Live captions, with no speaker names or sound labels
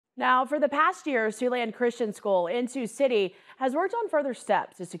Now, for the past year, Siouxland Christian School in Sioux City has worked on further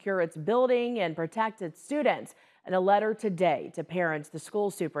steps to secure its building and protect its students. In a letter today to parents, the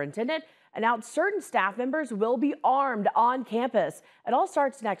school superintendent announced certain staff members will be armed on campus. It all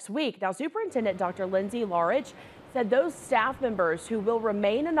starts next week. Now, Superintendent Dr. Lindsay Larich said those staff members who will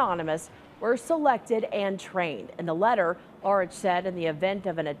remain anonymous were selected and trained. In the letter, Larich said in the event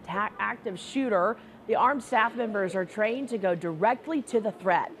of an active shooter, the armed staff members are trained to go directly to the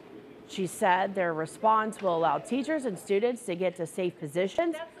threat. She said their response will allow teachers and students to get to safe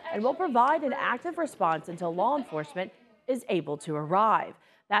positions and will provide an active response until law enforcement is able to arrive.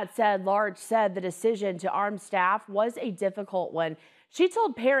 That said, Large said the decision to arm staff was a difficult one. She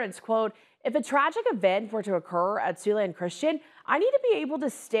told parents, quote, "If a tragic event were to occur at Siouxland Christian, I need to be able to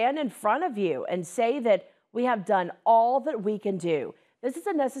stand in front of you and say that we have done all that we can do. This is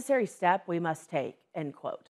a necessary step we must take," end quote.